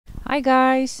Hi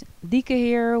guys, Dieke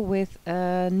here with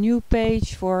a new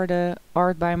page for the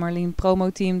Art by Marleen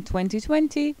promo team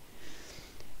 2020.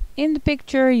 In the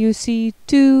picture you see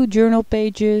two journal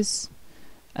pages,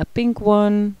 a pink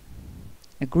one,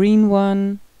 a green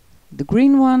one. The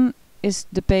green one is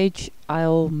the page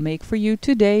I'll make for you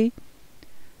today.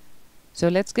 So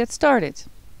let's get started.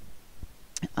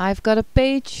 I've got a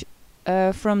page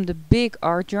from the big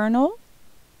art journal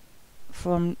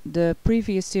from the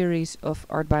previous series of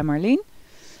Art by Marleen.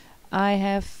 I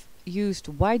have used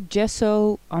white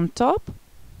gesso on top.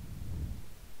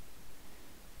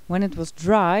 When it was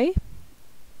dry,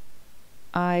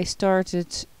 I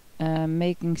started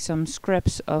making some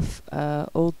scraps of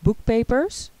old book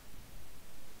papers.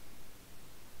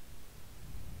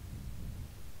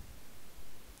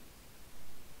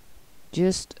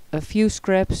 Just a few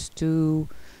scraps to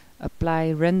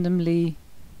apply randomly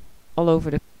all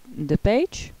over the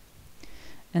page.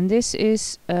 And this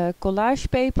is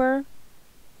collage paper.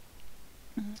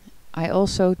 I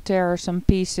also tear some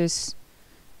pieces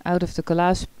out of the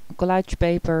collage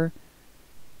paper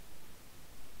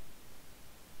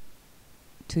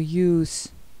to use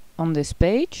on this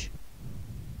page.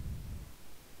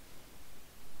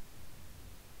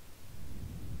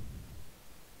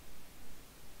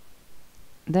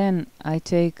 Then I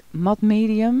take matte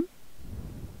medium .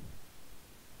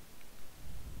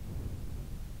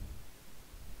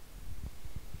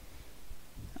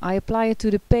 I apply it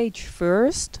to the page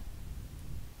first,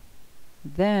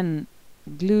 then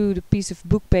glue the piece of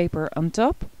book paper on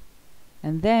top,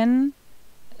 and then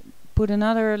put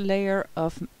another layer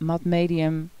of matte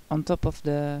medium on top of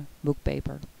the book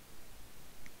paper.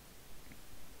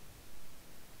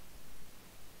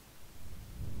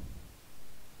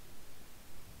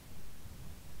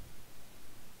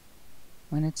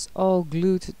 When it's all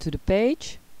glued to the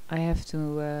page, I have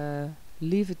to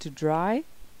leave it to dry.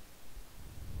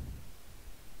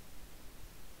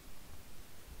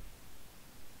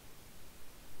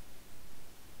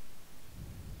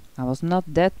 I was not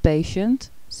that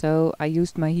patient, so I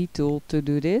used my heat tool to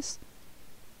do this.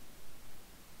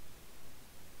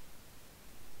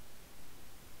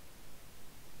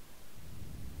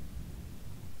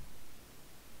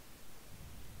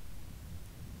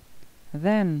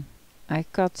 Then I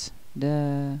cut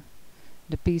the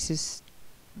pieces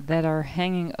that are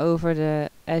hanging over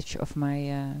the edge of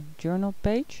my journal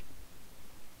page.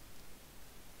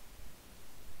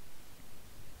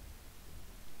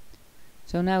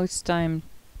 So now it's time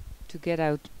to get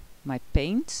out my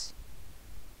paints.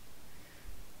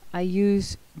 I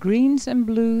use greens and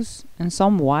blues and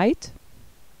some white.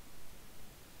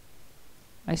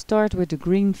 I start with the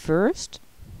green first.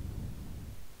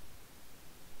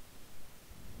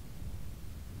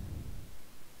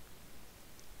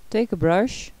 Take a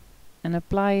brush and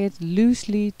apply it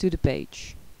loosely to the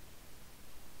page.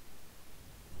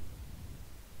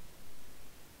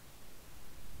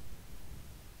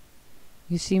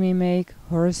 You see me make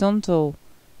horizontal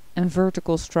and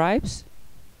vertical stripes.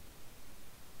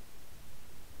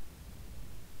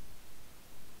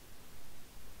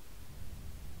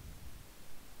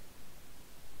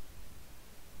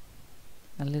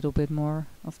 A little bit more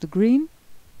of the green.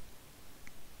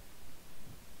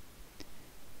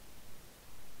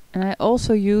 And I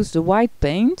also use the white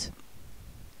paint.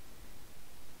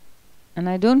 And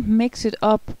I don't mix it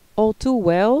up all too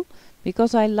well,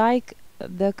 because I like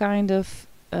the kind of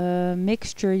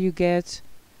mixture you get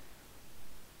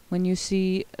when you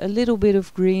see a little bit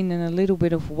of green and a little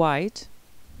bit of white.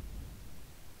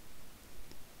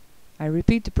 I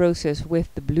repeat the process with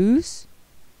the blues,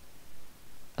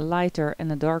 a lighter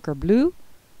and a darker blue,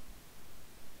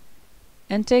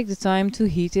 and take the time to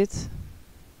heat it.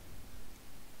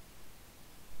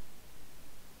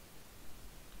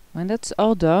 When that's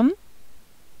all done,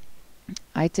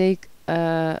 I take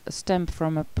a stamp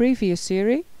from a previous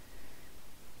series.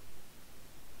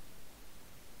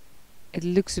 It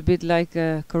looks a bit like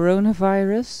a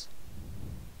coronavirus,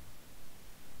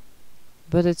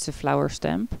 but it's a flower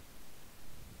stamp.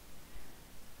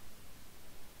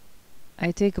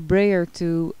 I take a brayer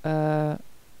to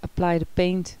apply the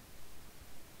paint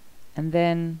and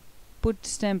then put the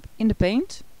stamp in the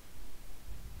paint.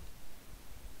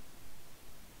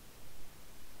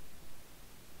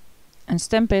 And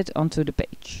stamp it onto the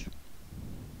page.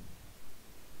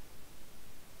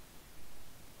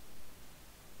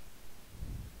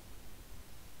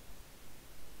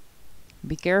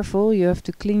 Be careful, you have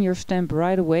to clean your stamp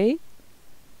right away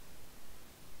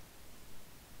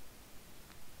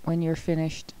when you're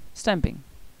finished stamping.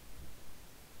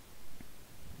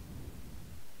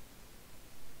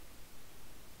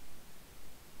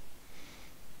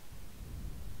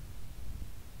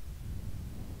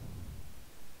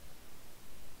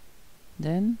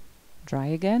 Then dry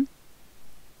again.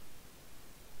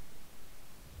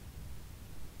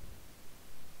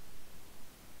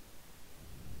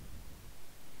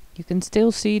 You can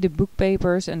still see the book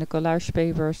papers and the collage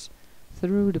papers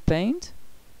through the paint.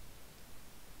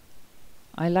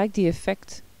 I like the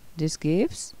effect this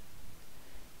gives.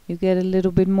 You get a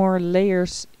little bit more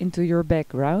layers into your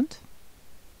background.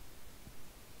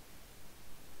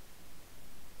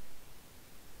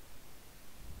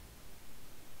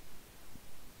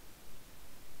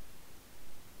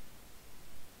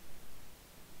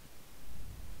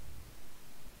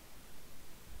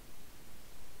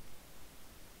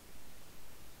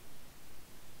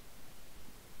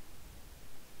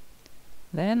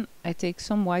 Then I take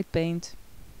some white paint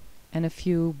and a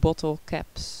few bottle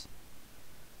caps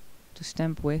to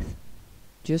stamp with.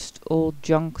 Just old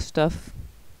junk stuff.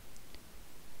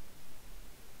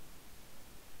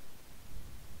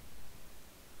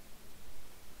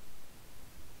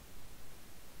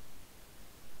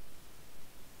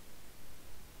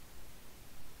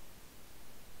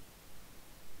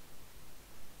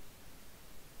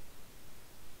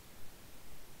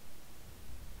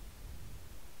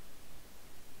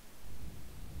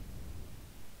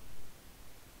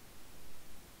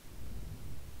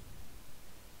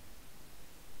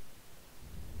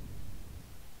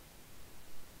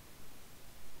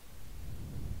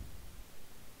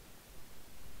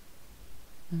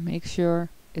 And make sure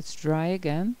it's dry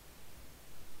again.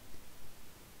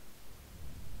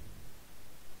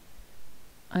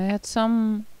 I had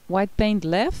some white paint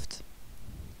left.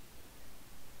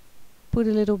 Put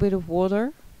a little bit of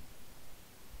water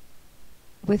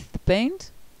with the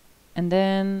paint, and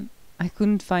then I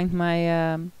couldn't find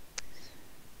my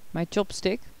my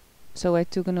chopstick, so I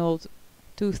took an old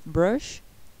toothbrush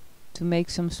to make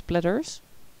some splatters.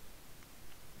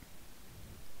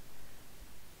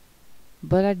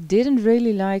 But I didn't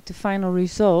really like the final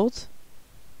result.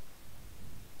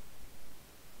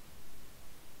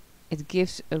 It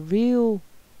gives a real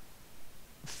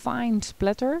fine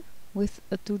splatter with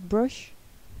a toothbrush.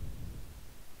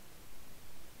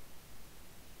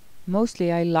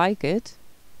 Mostly I like it,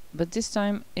 but this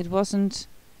time it wasn't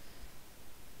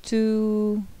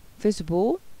too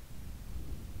visible.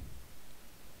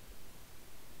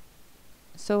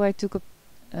 So I took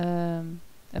a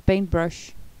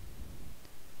paintbrush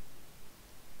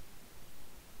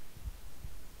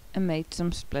and made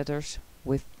some splatters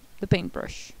with the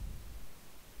paintbrush.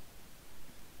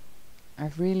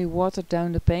 I've really watered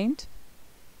down the paint,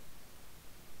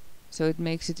 so it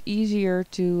makes it easier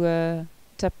to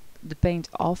tap the paint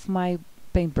off my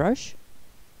paintbrush.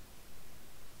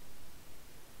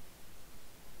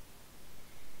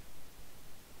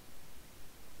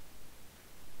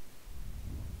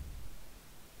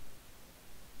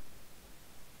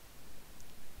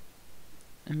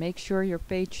 And make sure your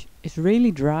page is really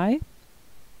dry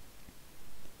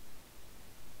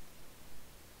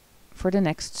for the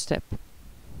next step.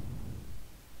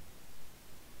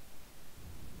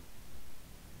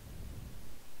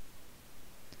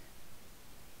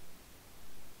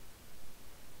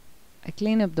 I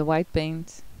clean up the white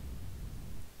paint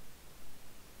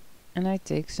and I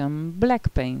take some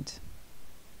black paint.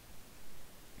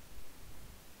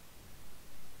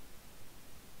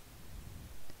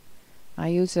 I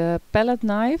use a palette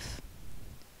knife.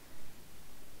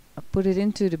 I put it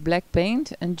into the black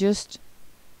paint and just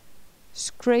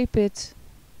scrape it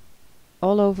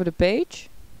all over the page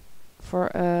for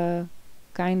a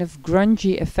kind of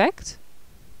grungy effect.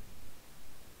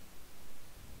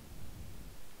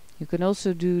 You can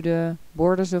also do the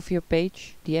borders of your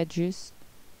page, the edges.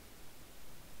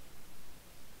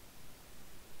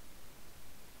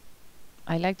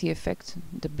 I like the effect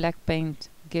the black paint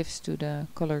gives to the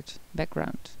colored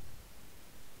background.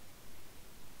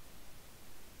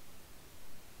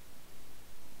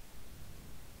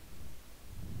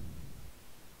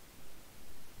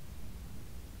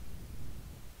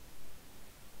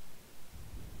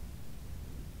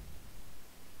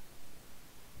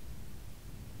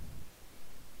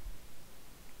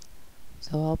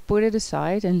 So I'll put it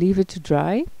aside and leave it to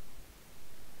dry.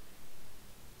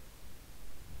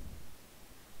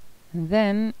 And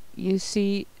then you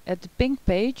see at the pink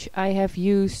page I have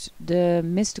used the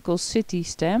Mystical City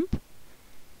stamp.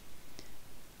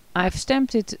 I've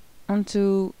stamped it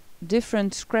onto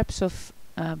different scraps of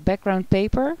background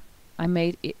paper I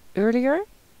made earlier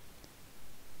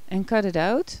and cut it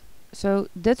out. So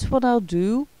that's what I'll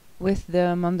do with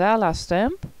the mandala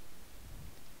stamp.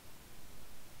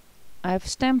 I've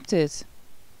stamped it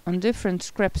on different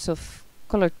scraps of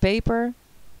colored paper,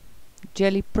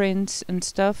 jelly prints and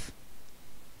stuff.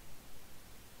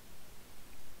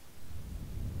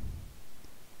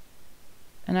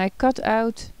 And I cut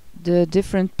out the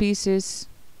different pieces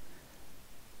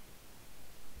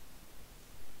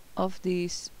of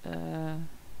these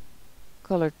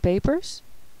colored papers.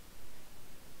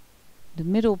 The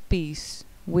middle piece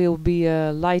will be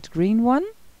a light green one.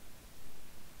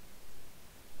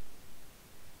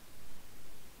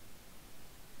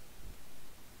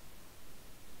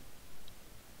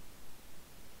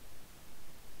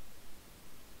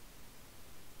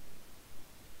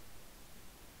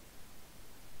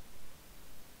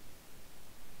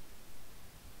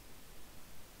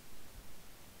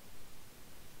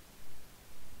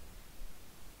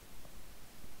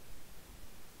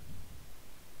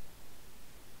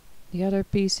 The other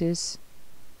pieces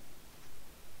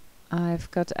I've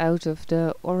cut out of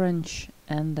the orange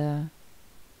and the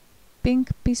pink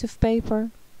piece of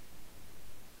paper.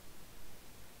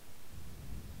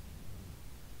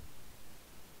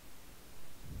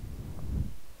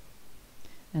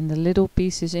 And the little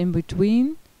pieces in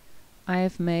between I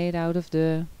have made out of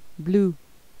the blue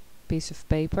piece of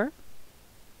paper.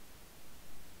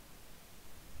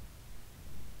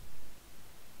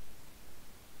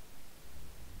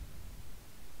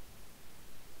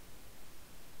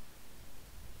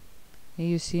 Here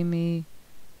you see me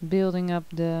building up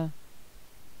the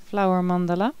flower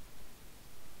mandala.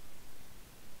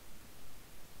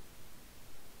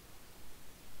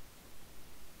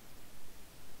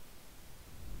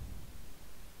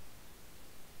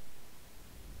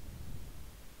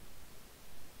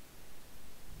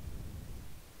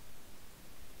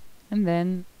 And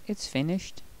then it's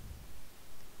finished.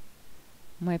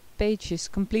 My page is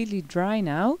completely dry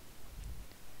now,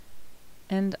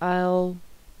 and I'll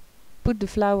put the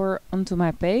flower onto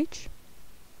my page.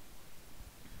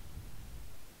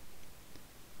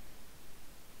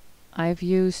 I've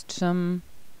used some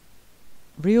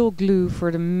real glue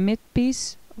for the mid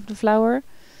piece of the flower,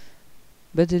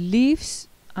 but the leaves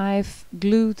I've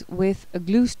glued with a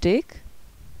glue stick,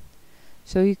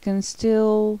 so you can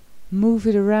still move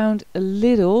it around a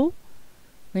little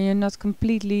when you're not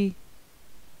completely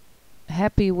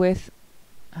happy with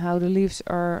how the leaves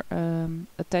are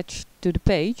attached to the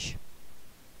page.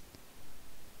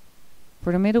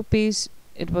 For the middle piece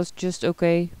it was just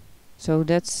okay, so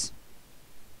that's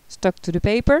stuck to the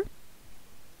paper.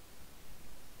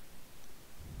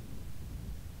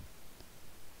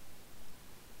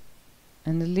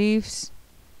 And the leaves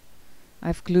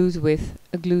I've glued with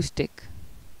a glue stick.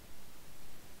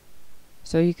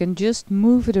 So you can just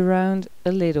move it around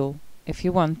a little if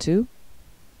you want to.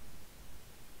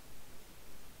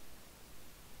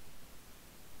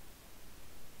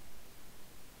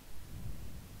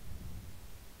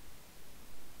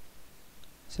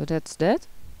 So that's that.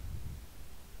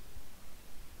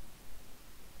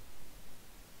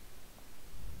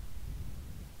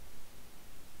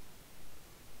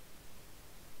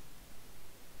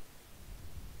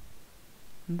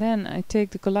 Then I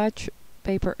take the collage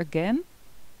paper again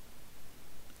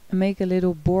and make a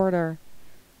little border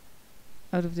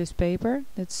out of this paper.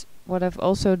 That's what I've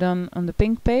also done on the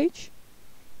pink page.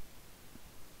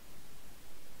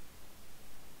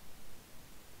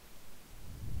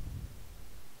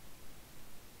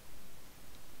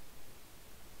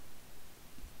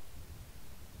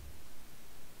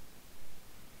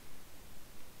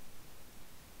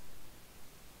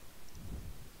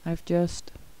 I've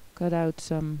just cut out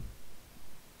some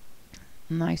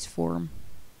nice form.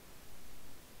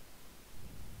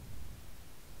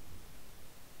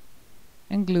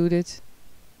 And glued it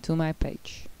to my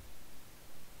page.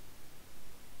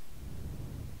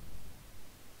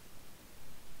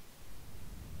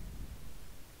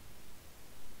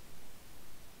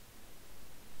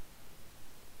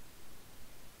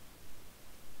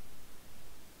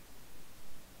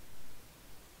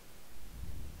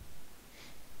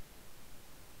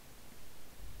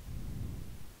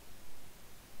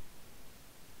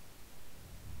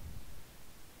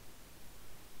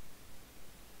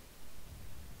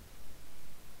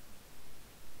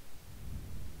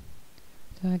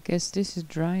 So I guess this is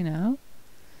dry now.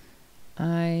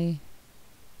 I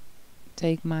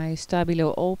take my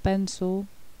Stabilo All pencil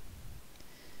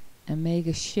and make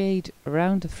a shade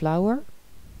around the flower.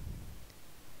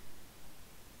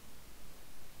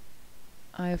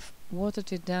 I've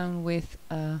watered it down with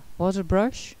a water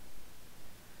brush,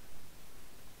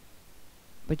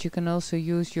 but you can also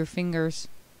use your fingers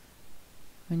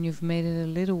when you've made it a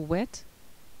little wet.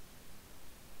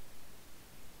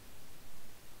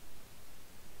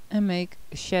 And make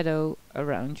a shadow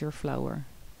around your flower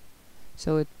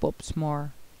so it pops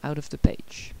more out of the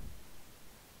page.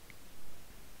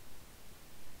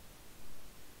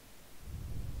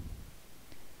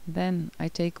 Then I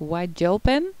take a white gel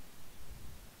pen.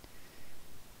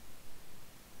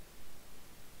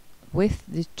 With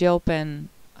this gel pen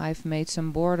I've made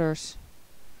some borders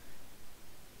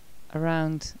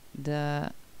around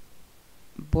the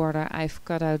border I've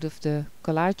cut out of the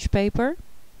collage paper.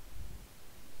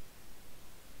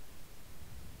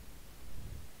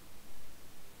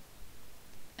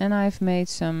 And I've made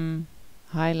some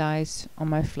highlights on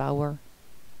my flower,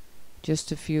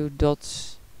 just a few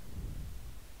dots.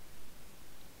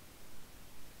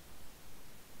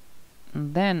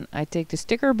 And then I take the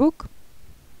sticker book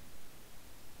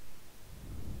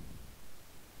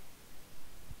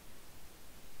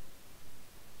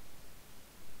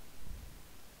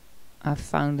I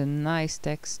found a nice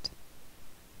text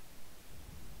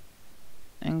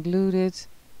and glued it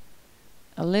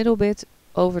a little bit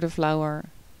over the flower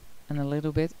and a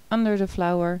little bit under the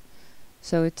flower,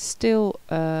 so it's still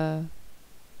a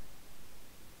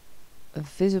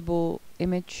visible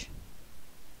image.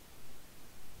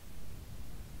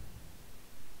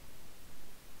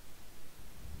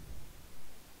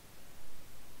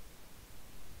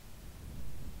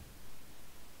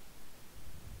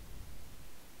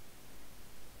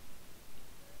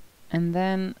 And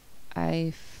then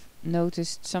I've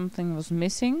noticed something was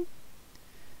missing.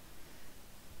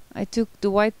 I took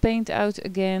the white paint out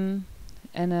again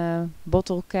and a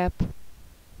bottle cap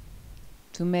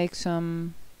to make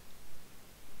some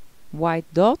white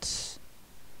dots.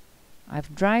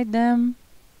 I've dried them,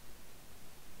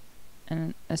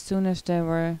 and as soon as they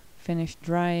were finished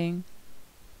drying,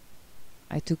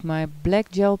 I took my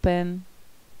black gel pen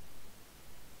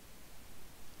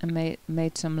and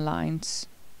made some lines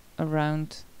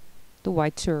around the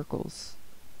white circles.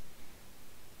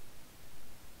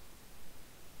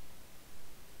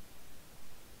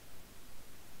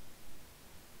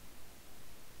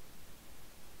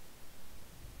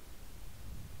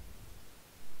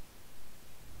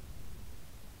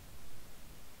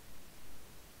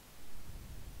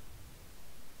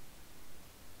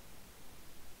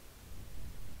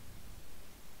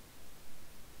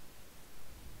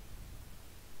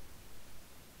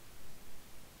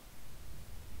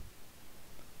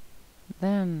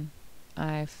 Then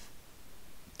I've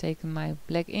taken my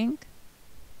black ink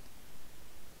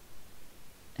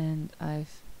and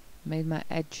I've made my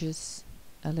edges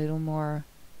a little more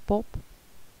pop.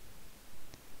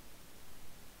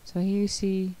 So here you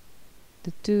see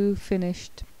the two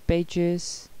finished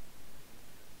pages.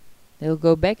 They'll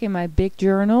go back in my big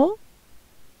journal.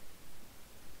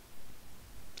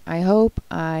 I hope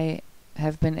I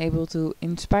have been able to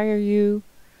inspire you,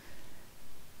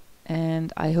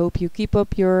 and I hope you keep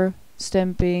up your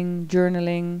stamping,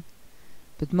 journaling,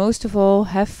 but most of all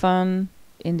have fun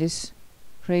in this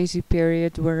crazy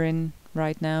period we're in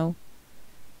right now.